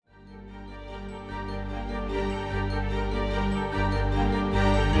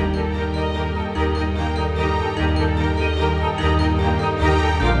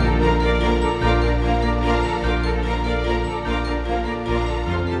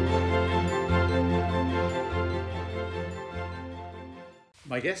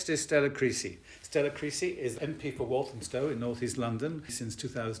My guest is Stella Creasy. Stella Creasy is MP for Walthamstow in North East London since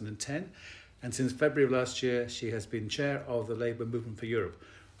 2010, and since February of last year she has been chair of the Labour Movement for Europe.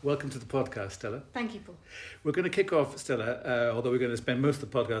 Welcome to the podcast, Stella. Thank you, Paul. We're going to kick off, Stella, although we're going to spend most of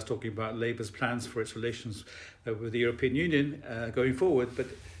the podcast talking about Labour's plans for its relations with the European Union going forward. But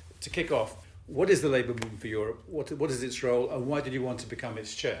to kick off, what is the Labour Movement for Europe? What is its role, and why did you want to become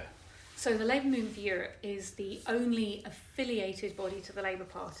its chair? So the Labour Movement for Europe is the only affiliated body to the Labour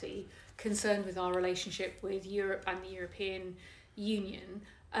Party concerned with our relationship with Europe and the European Union.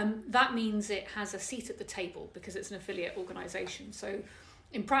 That means it has a seat at the table because it's an affiliate organisation. So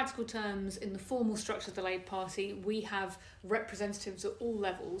in practical terms, in the formal structure of the Labour Party, we have representatives at all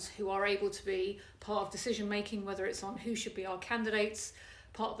levels who are able to be part of decision making, whether it's on who should be our candidates,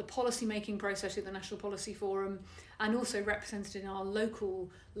 part of the policy making process with the National Policy Forum, and also represented in our local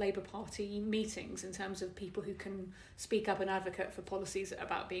Labour Party meetings in terms of people who can speak up and advocate for policies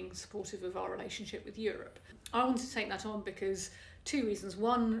about being supportive of our relationship with Europe. I wanted to take that on because two reasons.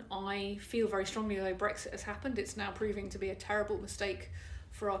 One, I feel very strongly though Brexit has happened, it's now proving to be a terrible mistake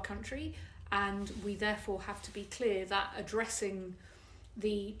for our country, and we therefore have to be clear that addressing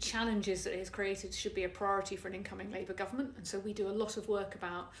the challenges that it has created should be a priority for an incoming Labour government. And so we do a lot of work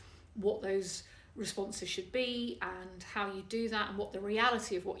about what those responses should be and how you do that and what the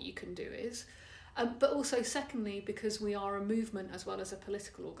reality of what you can do is. But also secondly, because we are a movement as well as a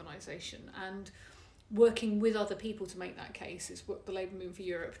political organisation, and working with other people to make that case is what the Labour Movement for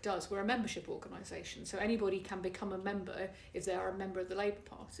Europe does. We're a membership organisation, so anybody can become a member if they are a member of the Labour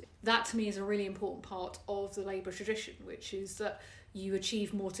Party. That to me is a really important part of the Labour tradition, which is that you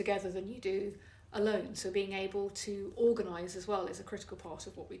achieve more together than you do alone. So being able to organise as well is a critical part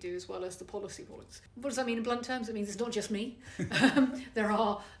of what we do, as well as the policy points. What does that mean in blunt terms? It means it's not just me. There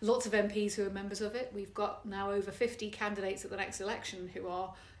are lots of MPs who are members of it. We've got now over 50 candidates at the next election who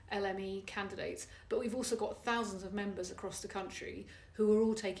are LME candidates, but we've also got thousands of members across the country who are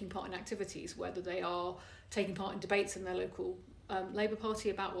all taking part in activities, whether they are taking part in debates in their local Labour Party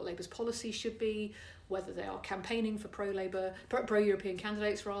about what Labour's policy should be, whether they are campaigning for pro-European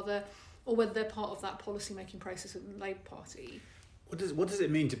candidates rather, or whether they're part of that policy-making process in the Labour Party. What does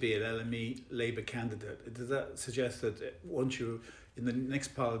it mean to be an LME Labour candidate? Does that suggest that once you're in the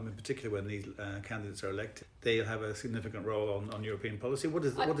next parliament, in particular when these candidates are elected, they'll have a significant role on European policy? What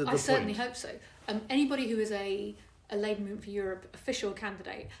is the point? I certainly hope so. Anybody who is a Labour Movement for Europe official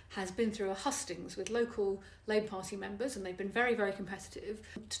candidate has been through a hustings with local Labour Party members, and they've been very, very competitive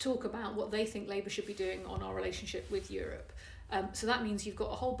to talk about what they think Labour should be doing on our relationship with Europe. So that means you've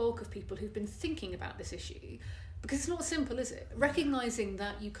got a whole bulk of people who've been thinking about this issue, because it's not simple, is it? Recognising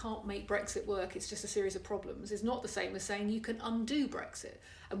that you can't make Brexit work, it's just a series of problems, is not the same as saying you can undo Brexit.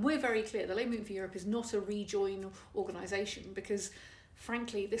 And we're very clear, the Labour Movement for Europe is not a rejoin organisation, because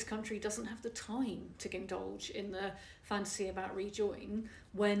frankly, this country doesn't have the time to indulge in the fantasy about rejoin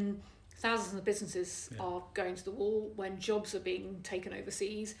when thousands of businesses are going to the wall, when jobs are being taken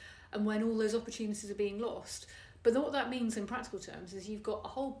overseas, and when all those opportunities are being lost. But what that means in practical terms is you've got a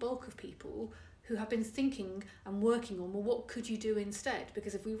whole bulk of people who have been thinking and working on, well, what could you do instead?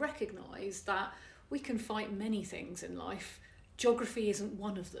 Because if we recognise that we can fight many things in life, geography isn't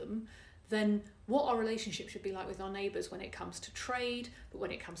one of them, then what our relationship should be like with our neighbours when it comes to trade, but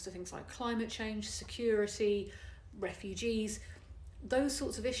when it comes to things like climate change, security, refugees, those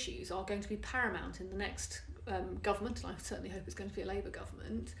sorts of issues are going to be paramount in the next government, and I certainly hope it's going to be a Labour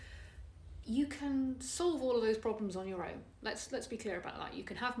government. You can solve all of those problems on your own. Let's be clear about that. You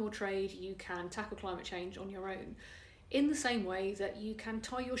can have more trade, you can tackle climate change on your own, in the same way that you can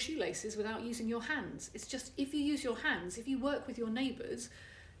tie your shoelaces without using your hands. It's just, if you use your hands, if you work with your neighbours,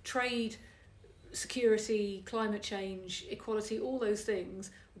 trade, security, climate change, equality, all those things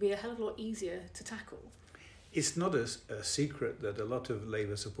will be a hell of a lot easier to tackle. It's not a secret that a lot of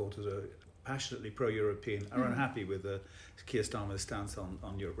Labour supporters are passionately pro-European, are unhappy with Keir Starmer's stance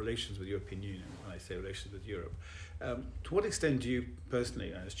on your relations with the European Union, when I say relations with Europe. To what extent do you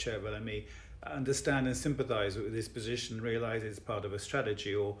personally, as chair of LME, understand and sympathise with this position, realise it's part of a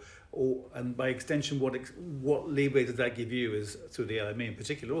strategy, or and by extension, what leeway does that give you as through the LME in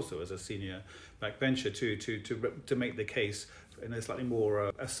particular, also as a senior backbencher, to make the case in a slightly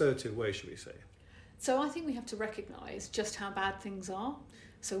more assertive way, should we say? So I think we have to recognise just how bad things are.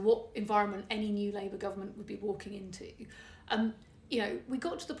 So what environment any new Labour government would be walking into. We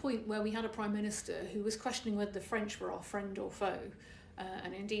got to the point where we had a Prime Minister who was questioning whether the French were our friend or foe.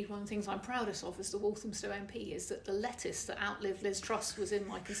 And indeed, one of the things I'm proudest of as the Walthamstow MP is that the lettuce that outlived Liz Truss was in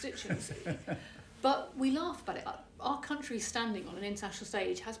my constituency. But we laugh about it. Our country's standing on an international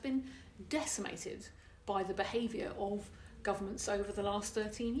stage has been decimated by the behaviour of governments over the last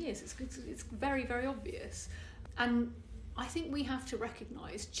 13 years. It's very, very obvious. And I think we have to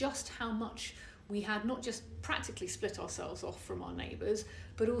recognise just how much we had not just practically split ourselves off from our neighbours,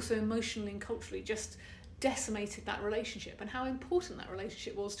 but also emotionally and culturally just decimated that relationship, and how important that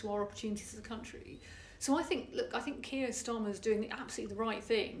relationship was to our opportunities as a country. So I think Keir Starmer's doing absolutely the right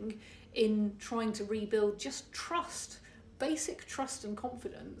thing in trying to rebuild just trust, basic trust and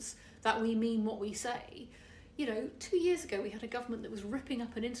confidence that we mean what we say. 2 years ago we had a government that was ripping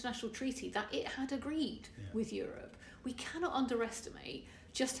up an international treaty that it had agreed with Europe. We cannot underestimate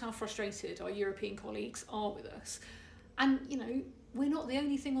just how frustrated our European colleagues are with us. And, we're not the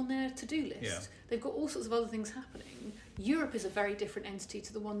only thing on their to-do list. Yeah. They've got all sorts of other things happening. Europe is a very different entity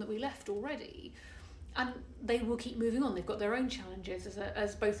to the one that we left already. And they will keep moving on. They've got their own challenges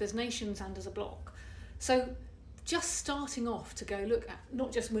as both as nations and as a bloc. So just starting off to go, look,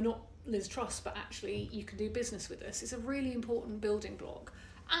 not just we're not Liz Truss, but actually you can do business with us, is a really important building block.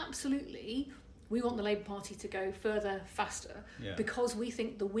 Absolutely, we want the Labour Party to go further, faster, because we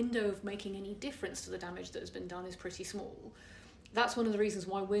think the window of making any difference to the damage that has been done is pretty small. That's one of the reasons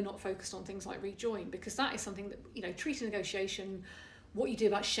why we're not focused on things like rejoin, because that is something that, treaty negotiation, what you do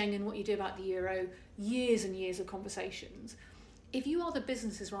about Schengen, what you do about the euro, years and years of conversations. If you are the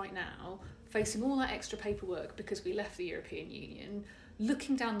businesses right now facing all that extra paperwork because we left the European Union,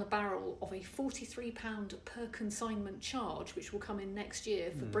 looking down the barrel of a £43 per consignment charge, which will come in next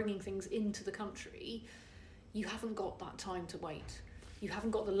year for bringing things into the country, you haven't got that time to wait. You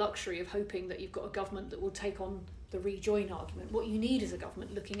haven't got the luxury of hoping that you've got a government that will take on the rejoin argument. What you need is a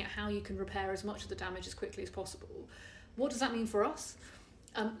government looking at how you can repair as much of the damage as quickly as possible. What does that mean for us?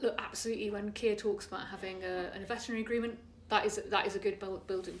 Look, absolutely, when Keir talks about having a veterinary agreement, that is a good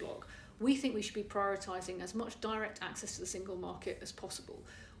building block. We think we should be prioritising as much direct access to the single market as possible.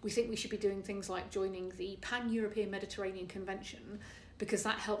 We think we should be doing things like joining the Pan-European Mediterranean Convention, because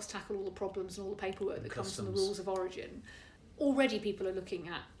that helps tackle all the problems and all the paperwork that comes from the rules of origin. Already people are looking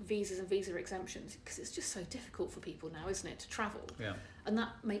at visas and visa exemptions, because it's just so difficult for people now, isn't it, to travel? Yeah. And that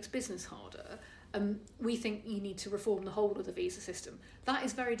makes business harder. We think you need to reform the whole of the visa system. That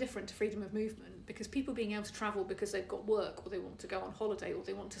is very different to freedom of movement, because people being able to travel because they've got work or they want to go on holiday or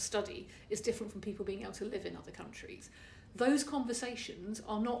they want to study is different from people being able to live in other countries. Those conversations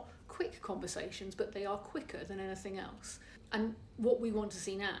are not quick conversations, but they are quicker than anything else. And what we want to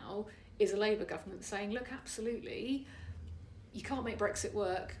see now is a Labour government saying, look, absolutely, you can't make Brexit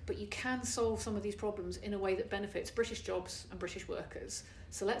work, but you can solve some of these problems in a way that benefits British jobs and British workers.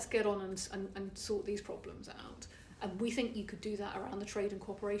 So let's get on and sort these problems out. And we think you could do that around the Trade and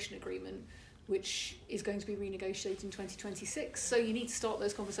Cooperation Agreement, which is going to be renegotiated in 2026. So you need to start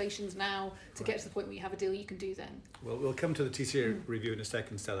those conversations now to get to the point where you have a deal you can do then. Well, we'll come to the TCA review in a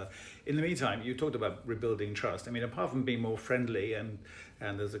second, Stella. In the meantime, you talked about rebuilding trust. I mean, apart from being more friendly and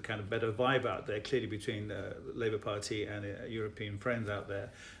there's a kind of better vibe out there, clearly between the Labour Party and European friends out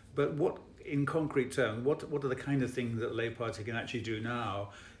there, but what, in concrete terms, what are the kind of things that the Labour Party can actually do now,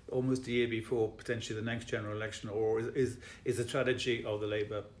 almost a year before potentially the next general election? Or is the strategy of the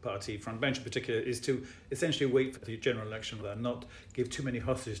Labour Party front bench in particular is to essentially wait for the general election and not give too many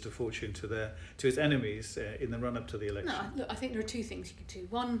hostages to fortune to its enemies in the run-up to the election? No, look, I think there are two things you can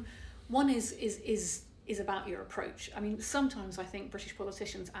do. One is about your approach. I mean, sometimes I think British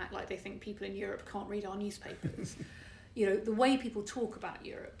politicians act like they think people in Europe can't read our newspapers. The way people talk about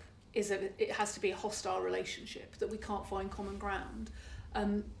Europe is that it has to be a hostile relationship, that we can't find common ground.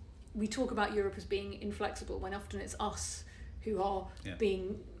 We talk about Europe as being inflexible when often it's us who are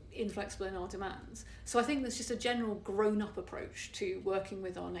being inflexible in our demands. So I think there's just a general grown-up approach to working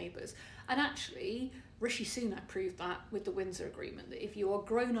with our neighbours. And actually, Rishi Sunak proved that with the Windsor Agreement, that if you are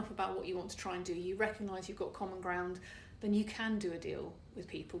grown up about what you want to try and do, you recognise you've got common ground, then you can do a deal with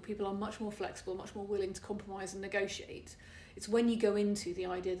people. People are much more flexible, much more willing to compromise and negotiate. It's when you go into the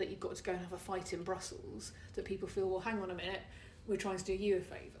idea that you've got to go and have a fight in Brussels that people feel, well, hang on a minute, we're trying to do you a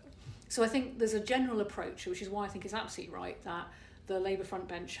favour. So I think there's a general approach, which is why I think it's absolutely right that the Labour front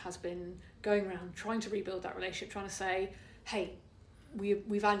bench has been going around trying to rebuild that relationship, trying to say, hey, we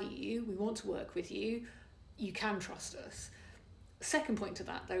value you, we want to work with you, you can trust us. Second point to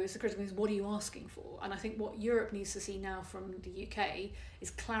that, though, is the critical thing is, what are you asking for? And I think what Europe needs to see now from the UK is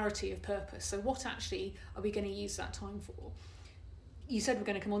clarity of purpose. So what actually are we going to use that time for? You said we're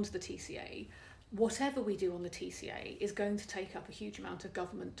going to come on to the TCA. Whatever we do on the TCA is going to take up a huge amount of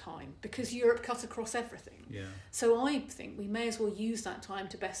government time because Europe cut across everything. Yeah. So I think we may as well use that time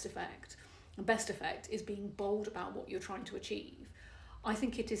to best effect. And best effect is being bold about what you're trying to achieve. I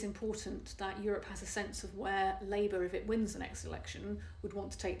think it is important that Europe has a sense of where Labour, if it wins the next election, would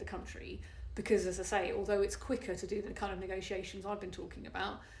want to take the country. Because, as I say, although it's quicker to do the kind of negotiations I've been talking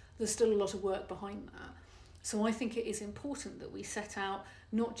about, there's still a lot of work behind that. So I think it is important that we set out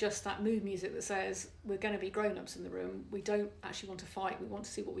not just that mood music that says we're going to be grown-ups in the room, we don't actually want to fight, we want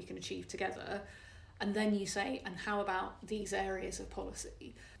to see what we can achieve together. And then you say, and how about these areas of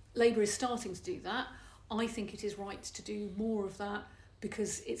policy? Labour is starting to do that. I think it is right to do more of that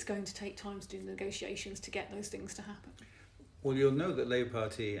because it's going to take time to do negotiations to get those things to happen. Well, you'll know that the Labour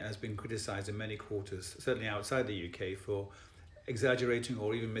Party has been criticised in many quarters, certainly outside the UK, for exaggerating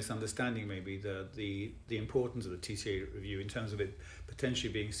or even misunderstanding maybe the importance of the TCA review in terms of it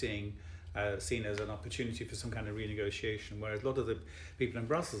potentially being seen as an opportunity for some kind of renegotiation, whereas a lot of the people in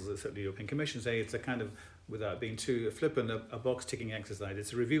Brussels, certainly the European Commission, say it's a kind of, without being too flippant, a box-ticking exercise.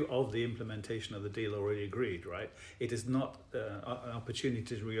 It's a review of the implementation of the deal already agreed, right? It is not an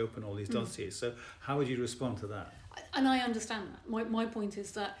opportunity to reopen all these dossiers. So how would you respond to that? And I understand that. My point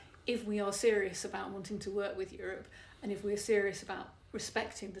is that if we are serious about wanting to work with Europe, and if we're serious about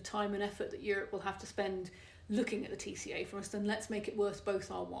respecting the time and effort that Europe will have to spend looking at the TCA for us, then let's make it worth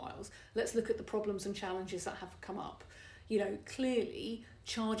both our whiles. Let's look at the problems and challenges that have come up. You know, clearly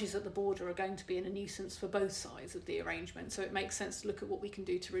charges at the border are going to be a nuisance for both sides of the arrangement, so it makes sense to look at what we can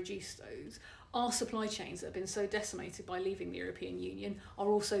do to reduce those. Our supply chains that have been so decimated by leaving the European Union are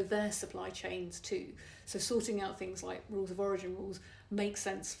also their supply chains too. So sorting out things like rules of origin rules makes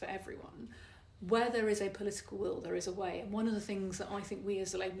sense for everyone. Where there is a political will, there is a way. And one of the things that I think we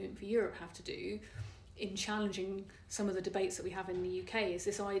as the Labour Movement for Europe have to do in challenging some of the debates that we have in the UK is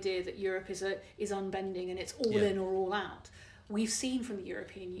this idea that Europe is unbending and it's all in or all out. We've seen from the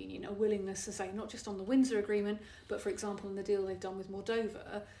European Union a willingness to say, not just on the Windsor Agreement, but for example in the deal they've done with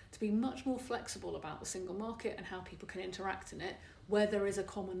Moldova, to be much more flexible about the single market and how people can interact in it where there is a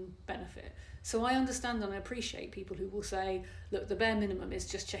common benefit. So I understand and I appreciate people who will say, look, the bare minimum is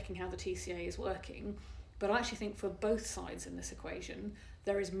just checking how the TCA is working. But I actually think for both sides in this equation,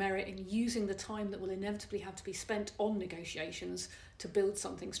 there is merit in using the time that will inevitably have to be spent on negotiations to build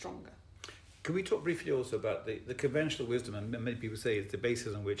something stronger. Can we talk briefly also about the conventional wisdom, and many people say it's the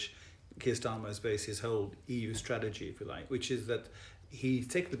basis on which Keir Starmer has based his whole EU strategy, if you like, which is that he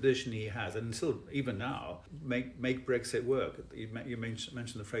takes the position he has, and still, even now, make Brexit work. You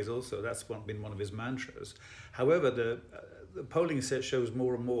mentioned the phrase also, that's been one of his mantras. However, the polling set shows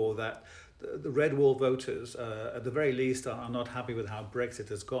more and more that the red wall voters, at the very least, are not happy with how Brexit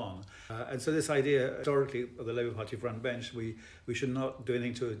has gone. And so this idea, historically, of the Labour Party front bench, we should not do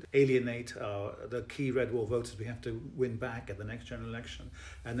anything to alienate the key red wall voters. We have to win back at the next general election.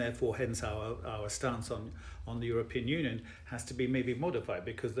 And therefore, hence, our stance on the European Union has to be maybe modified,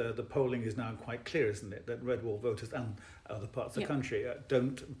 because the polling is now quite clear, isn't it, that red wall voters and other parts of the country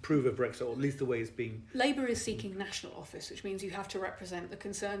don't approve of Brexit, or at least the way it's being... Labour is seeking national office, which means you have to represent the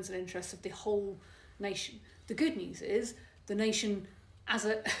concerns and interests of the whole nation. The good news is the nation, as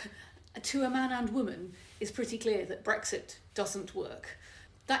to a man and woman, is pretty clear that Brexit doesn't work.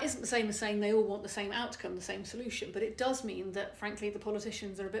 That isn't the same as saying they all want the same outcome, the same solution, but it does mean that, frankly, the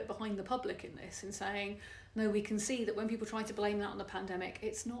politicians are a bit behind the public in this, in saying, no, we can see that when people try to blame that on the pandemic,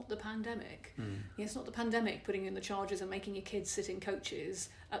 it's not the pandemic. It's not the pandemic putting in the charges and making your kids sit in coaches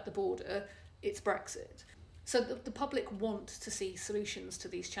at the border, it's Brexit. So the public want to see solutions to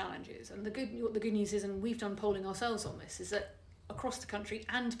these challenges. And the good news is, and we've done polling ourselves on this, is that across the country,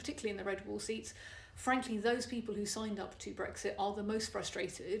 and particularly in the red wall seats, frankly, those people who signed up to Brexit are the most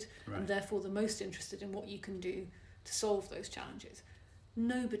frustrated and therefore the most interested in what you can do to solve those challenges.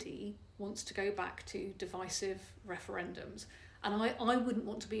 Nobody wants to go back to divisive referendums. And I wouldn't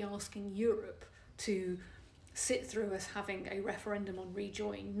want to be asking Europe to sit through us having a referendum on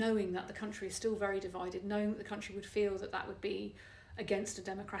rejoin, knowing that the country is still very divided, knowing that the country would feel that that would be against a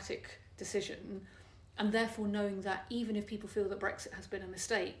democratic decision, and therefore knowing that even if people feel that Brexit has been a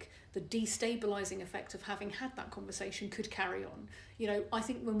mistake, the destabilising effect of having had that conversation could carry on. You know, I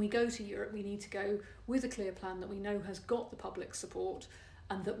think when we go to Europe, we need to go with a clear plan that we know has got the public support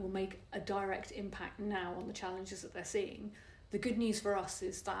and that will make a direct impact now on the challenges that they're seeing. The good news for us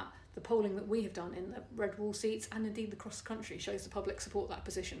is that the polling that we have done in the red wall seats and indeed across the country shows the public support that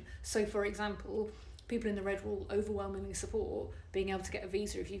position. So, for example, people in the red wall overwhelmingly support being able to get a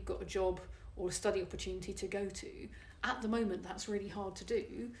visa if you've got a job or a study opportunity to go to. At the moment, that's really hard to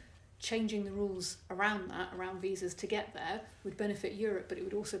do. Changing the rules around that, around visas to get there, would benefit Europe, but it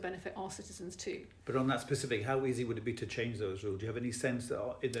would also benefit our citizens too. But on that specific, how easy would it be to change those rules? Do you have any sense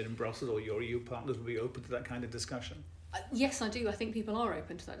that in Brussels or your EU partners would be open to that kind of discussion? Yes, I do. I think people are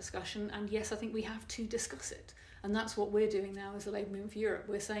open to that discussion, and yes, I think we have to discuss it. And that's what we're doing now as the Labour Movement for Europe.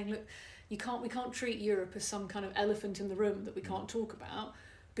 We're saying, look, we can't treat Europe as some kind of elephant in the room that we can't talk about.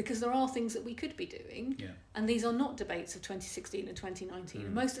 because there are things that we could be doing, Yeah. and these are not debates of 2016 and 2019.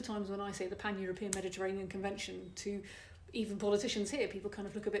 And most of the times when I say the Pan-European Mediterranean Convention to even politicians here, people kind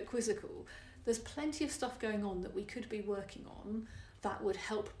of look a bit quizzical. There's plenty of stuff going on that we could be working on that would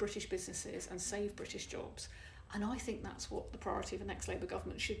help British businesses and save British jobs. And I think that's what the priority of the next Labour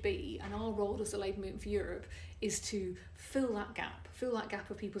government should be. And our role as the Labour Movement for Europe is to fill that gap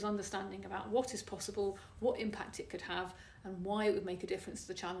of people's understanding about what is possible, what impact it could have, and why it would make a difference to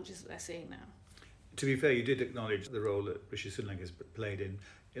the challenges that they're seeing now. To be fair, you did acknowledge the role that Rishi Sunak has played in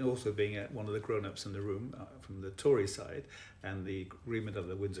also being one of the grown-ups in the room from the Tory side, and the agreement of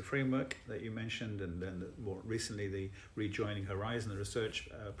the Windsor Framework that you mentioned, and then more recently the rejoining Horizon, the research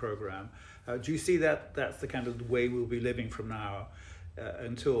programme. Do you see that that's the kind of way we'll be living from now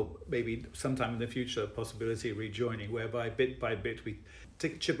until maybe sometime in the future, possibility of rejoining, whereby bit by bit we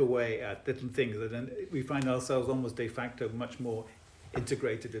chip away at different things, and then we find ourselves almost de facto much more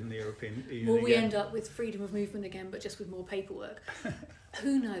integrated in the European Union? Will we end up with freedom of movement again, but just with more paperwork?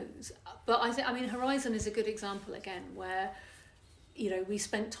 Who knows? But I mean, Horizon is a good example again, where we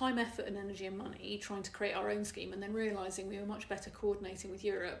spent time, effort and energy and money trying to create our own scheme, and then realising we were much better coordinating with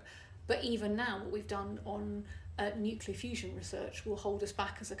Europe. But even now, what we've done on nuclear fusion research will hold us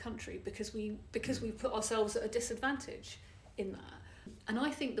back as a country because we've put ourselves at a disadvantage in that. And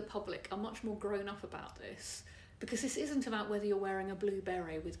I think the public are much more grown up about this, because this isn't about whether you're wearing a blue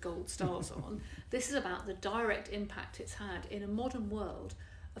beret with gold stars on. This is about the direct impact it's had in a modern world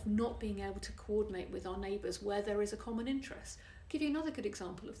of not being able to coordinate with our neighbours where there is a common interest. I'll give you another good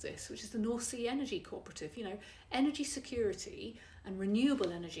example of this, which is the North Sea Energy Cooperative. Energy security and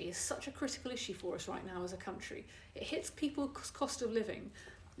renewable energy is such a critical issue for us right now as a country. It hits people's cost of living.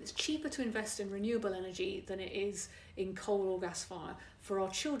 It's cheaper to invest in renewable energy than it is in coal or gas fire. For our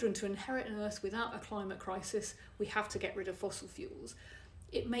children to inherit an Earth without a climate crisis, we have to get rid of fossil fuels.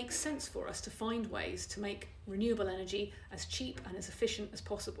 It makes sense for us to find ways to make renewable energy as cheap and as efficient as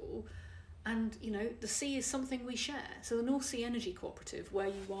possible. And, the sea is something we share. So the North Sea Energy Cooperative, where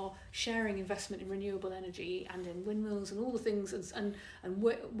you are sharing investment in renewable energy and in windmills and all the things and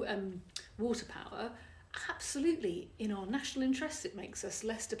water power, absolutely in our national interest. It makes us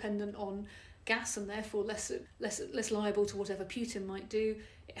less dependent on gas and therefore less liable to whatever Putin might do.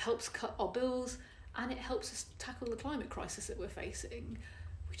 It helps cut our bills, and it helps us tackle the climate crisis that we're facing.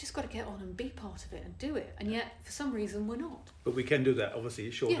 We've just got to get on and be part of it and do it, and yet for some reason we're not. But we can do that,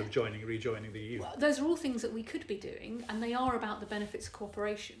 obviously, short of rejoining the EU. Well, those are all things that we could be doing, and they are about the benefits of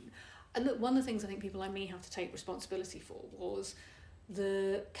cooperation. And look, one of the things I think people like me have to take responsibility for was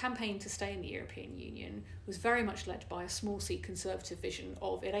the campaign to stay in the European Union was very much led by a small c conservative vision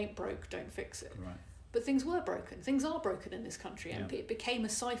of it ain't broke, don't fix it. Right. But things were broken. Things are broken in this country, and it became a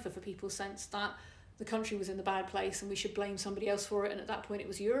cipher for people's sense that the country was in the bad place and we should blame somebody else for it. And at that point it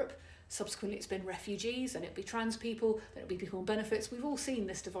was Europe. Subsequently it's been refugees, and it'd be trans people, then it'd be people on benefits. We've all seen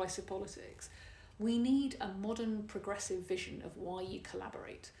this divisive politics. We need a modern progressive vision of why you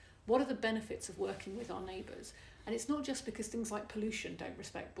collaborate. What are the benefits of working with our neighbours? And it's not just because things like pollution don't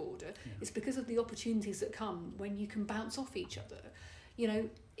respect border. It's because of the opportunities that come when you can bounce off each other.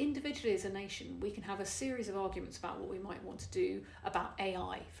 Individually as a nation, we can have a series of arguments about what we might want to do about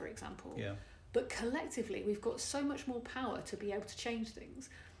AI, for example. Yeah. But collectively, we've got so much more power to be able to change things.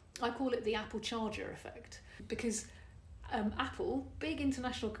 I call it the Apple charger effect, because Apple, big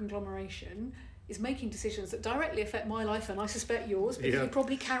international conglomeration, is making decisions that directly affect my life and I suspect yours, because we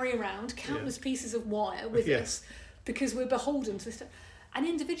probably carry around countless pieces of wire with us because we're beholden to this. And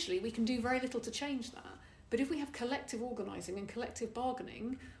individually, we can do very little to change that. But if we have collective organising and collective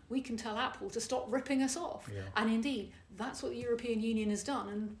bargaining, we can tell Apple to stop ripping us off. Yeah. And indeed, that's what the European Union has done.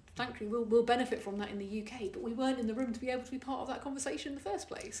 And thankfully, we'll benefit from that in the UK. But we weren't in the room to be able to be part of that conversation in the first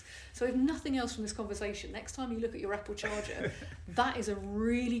place. So if nothing else from this conversation, next time you look at your Apple charger, that is a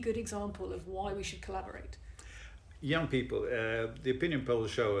really good example of why we should collaborate. Young people, the opinion polls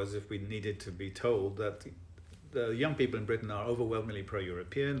show us, if we needed to be told, that the young people in Britain are overwhelmingly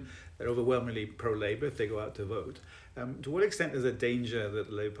pro-European, they're overwhelmingly pro-Labour if they go out to vote. To what extent is there danger that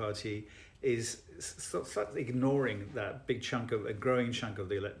the Labour Party is ignoring that a growing chunk of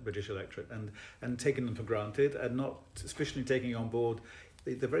the British electorate and taking them for granted, and not sufficiently taking on board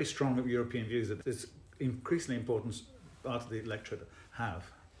the very strong European views that this increasingly important part of the electorate have?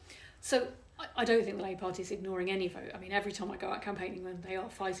 So I don't think the Labour Party is ignoring any vote. I mean, every time I go out campaigning, when they are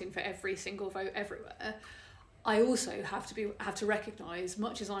fighting for every single vote everywhere. I also have to recognise,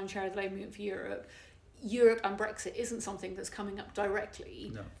 much as I'm chair of the Labour Movement for Europe and Brexit isn't something that's coming up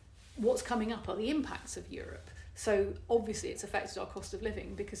directly. No. What's coming up are the impacts of Europe. So obviously it's affected our cost of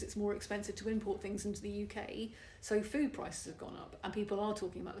living because it's more expensive to import things into the UK. So food prices have gone up and people are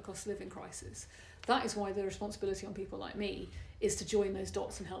talking about the cost of living crisis. That is why the responsibility on people like me is to join those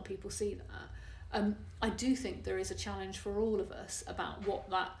dots and help people see that. I do think there is a challenge for all of us about what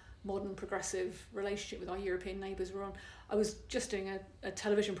that modern progressive relationship with our European neighbours were on. I was just doing a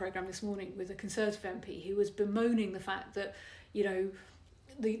television programme this morning with a Conservative MP who was bemoaning the fact that, you know,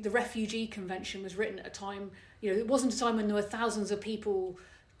 the Refugee Convention was written at a time, you know, it wasn't a time when there were thousands of people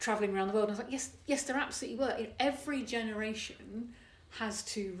travelling around the world. And I was like, yes, there absolutely were. Every generation has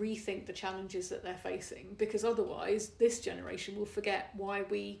to rethink the challenges that they're facing, because otherwise this generation will forget why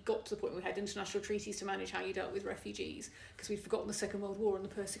we got to the point where we had international treaties to manage how you dealt with refugees, because we'd forgotten the Second World War and the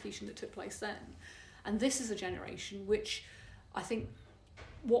persecution that took place then. And this is a generation which, I think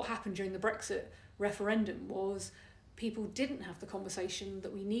what happened during the Brexit referendum was people didn't have the conversation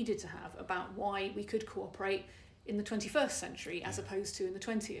that we needed to have about why we could cooperate in the 21st century as opposed to in the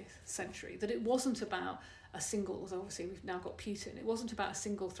 20th century. That it wasn't about a single, although obviously we've now got Putin, it wasn't about a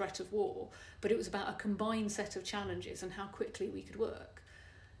single threat of war, but it was about a combined set of challenges and how quickly we could work.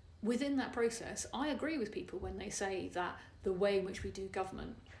 Within that process, I agree with people when they say that the way in which we do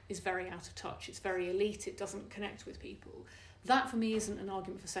government is very out of touch, it's very elite, it doesn't connect with people. That for me isn't an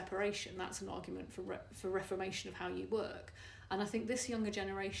argument for separation, that's an argument for reformation of how you work. And I think this younger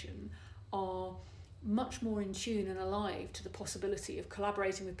generation are much more in tune and alive to the possibility of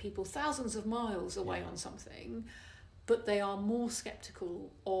collaborating with people thousands of miles away on something, but they are more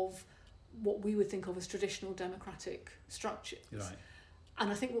sceptical of what we would think of as traditional democratic structures. Right.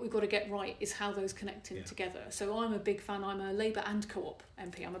 And I think what we've got to get right is how those connect in together. So I'm a big fan, I'm a Labour and Co-op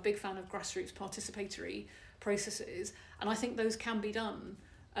MP, I'm a big fan of grassroots participatory processes, and I think those can be done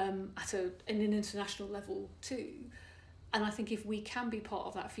at an international level too. And I think if we can be part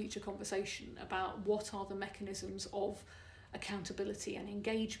of that future conversation about what are the mechanisms of accountability and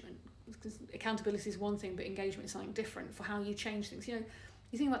engagement, because accountability is one thing, but engagement is something different for how you change things. You know,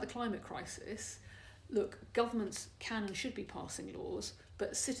 you think about the climate crisis, look, governments can and should be passing laws,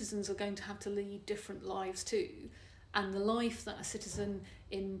 but citizens are going to have to lead different lives too. And the life that a citizen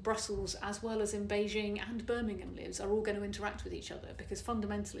in Brussels, as well as in Beijing and Birmingham lives, are all going to interact with each other, because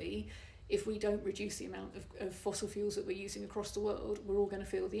fundamentally, if we don't reduce the amount of fossil fuels that we're using across the world, we're all going to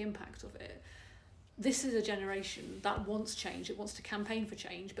feel the impact of it. This is a generation that wants change, it wants to campaign for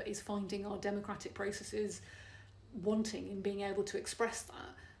change, but is finding our democratic processes wanting in being able to express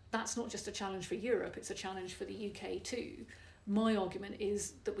that. That's not just a challenge for Europe, it's a challenge for the UK too. My argument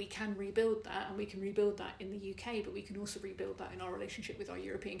is that we can rebuild that, and we can rebuild that in the UK, but we can also rebuild that in our relationship with our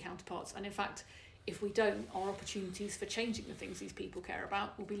European counterparts. And in fact, if we don't, our opportunities for changing the things these people care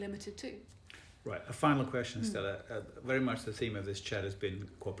about will be limited too. Right, a final question, Stella. Very much the theme of this chat has been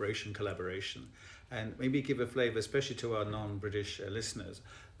cooperation, collaboration, and maybe give a flavour, especially to our non-British listeners,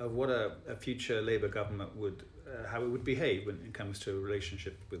 of what a future Labour government would, how it would behave when it comes to a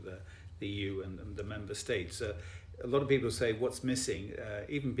relationship with the EU and the member states. A lot of people say what's missing,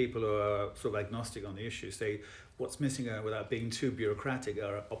 even people who are sort of agnostic on the issue say what's missing without being too bureaucratic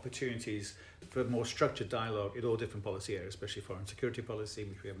are opportunities for more structured dialogue in all different policy areas, especially foreign security policy,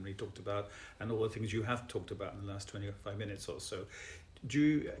 which we haven't really talked about, and all the things you have talked about in the last 25 minutes or so. Do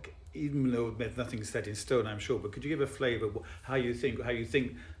you, even though nothing's set in stone, I'm sure, but could you give a flavour of how you think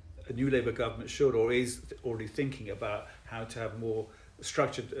a new Labour government should or is already thinking about how to have more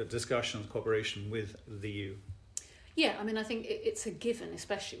structured discussions, cooperation with the EU? Yeah, I mean, I think it's a given,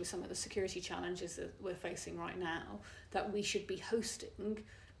 especially with some of the security challenges that we're facing right now, that we should be hosting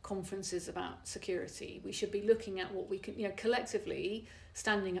conferences about security. We should be looking at what we can, you know, collectively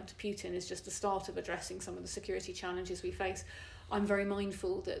standing up to Putin is just the start of addressing some of the security challenges we face. I'm very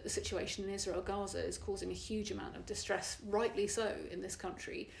mindful that the situation in Israel, Gaza, is causing a huge amount of distress, rightly so, in this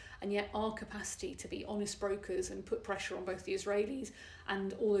country, and yet our capacity to be honest brokers and put pressure on both the Israelis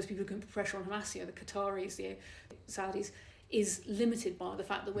and all those people who can put pressure on Hamas, you know, the Qataris, the Saudis, is limited by the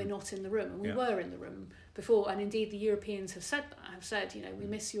fact that we're not in the room, and we were in the room before, and indeed the Europeans have said, you know, we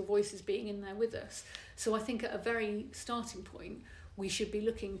miss your voices being in there with us. So I think at a very starting point, we should be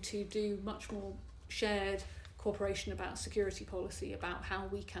looking to do much more shared cooperation about security policy, about how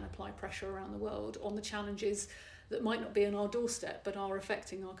we can apply pressure around the world on the challenges that might not be on our doorstep but are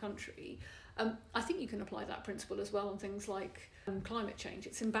affecting our country. I think you can apply that principle as well on things like climate change.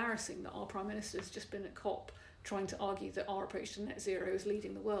 It's embarrassing that our Prime Minister's just been at COP trying to argue that our approach to net zero is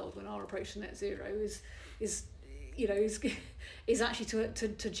leading the world, when our approach to net zero is actually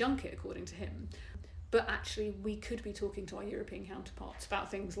to junk it, according to him. But actually, we could be talking to our European counterparts about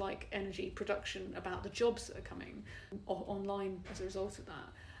things like energy production, about the jobs that are coming online as a result of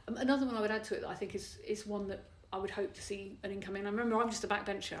that. Another one I would add to it that I think is one that I would hope to see an incoming. I remember I'm just a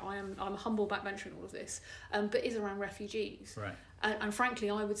backbencher. I'm a humble backbencher in all of this, but is around refugees. Right. And frankly,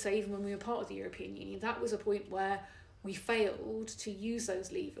 I would say even when we were part of the European Union, that was a point where we failed to use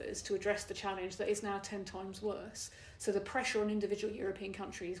those levers to address the challenge that is now 10 times worse. So the pressure on individual European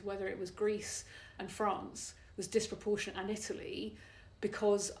countries, whether it was Greece and France, was disproportionate, and Italy,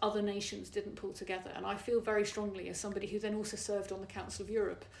 because other nations didn't pull together. And I feel very strongly, as somebody who then also served on the Council of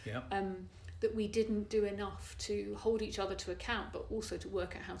Europe, that we didn't do enough to hold each other to account, but also to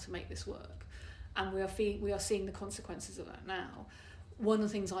work out how to make this work. And we are seeing the consequences of that now. One of the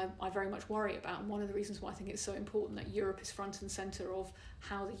things I very much worry about, and one of the reasons why I think it's so important that Europe is front and centre of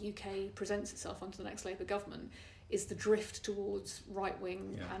how the UK presents itself under the next Labour government, is the drift towards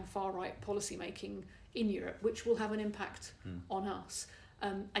right-wing and far-right policy making in Europe, which will have an impact on us.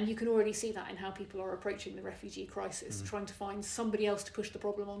 And you can already see that in how people are approaching the refugee crisis, trying to find somebody else to push the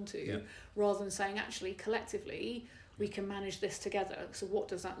problem onto, rather than saying, actually, collectively, we can manage this together. So what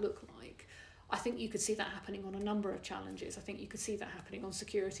does that look like? I think you could see that happening on a number of challenges. I think you could see that happening on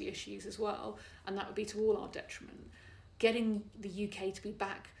security issues as well, and that would be to all our detriment. Getting the UK to be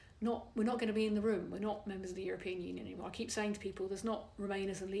back, we're not going to be in the room, we're not members of the European Union anymore. I keep saying to people, there's not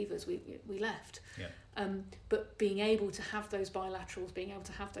Remainers and Leavers, we left. But being able to have those bilaterals, being able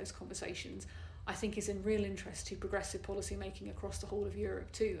to have those conversations, I think is in real interest to progressive policy making across the whole of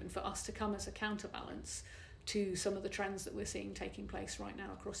Europe too, and for us to come as a counterbalance to some of the trends that we're seeing taking place right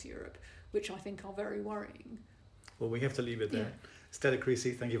now across Europe, which I think are very worrying. Well, we have to leave it there. Stella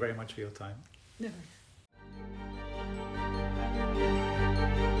Creasy, thank you very much for your time. No.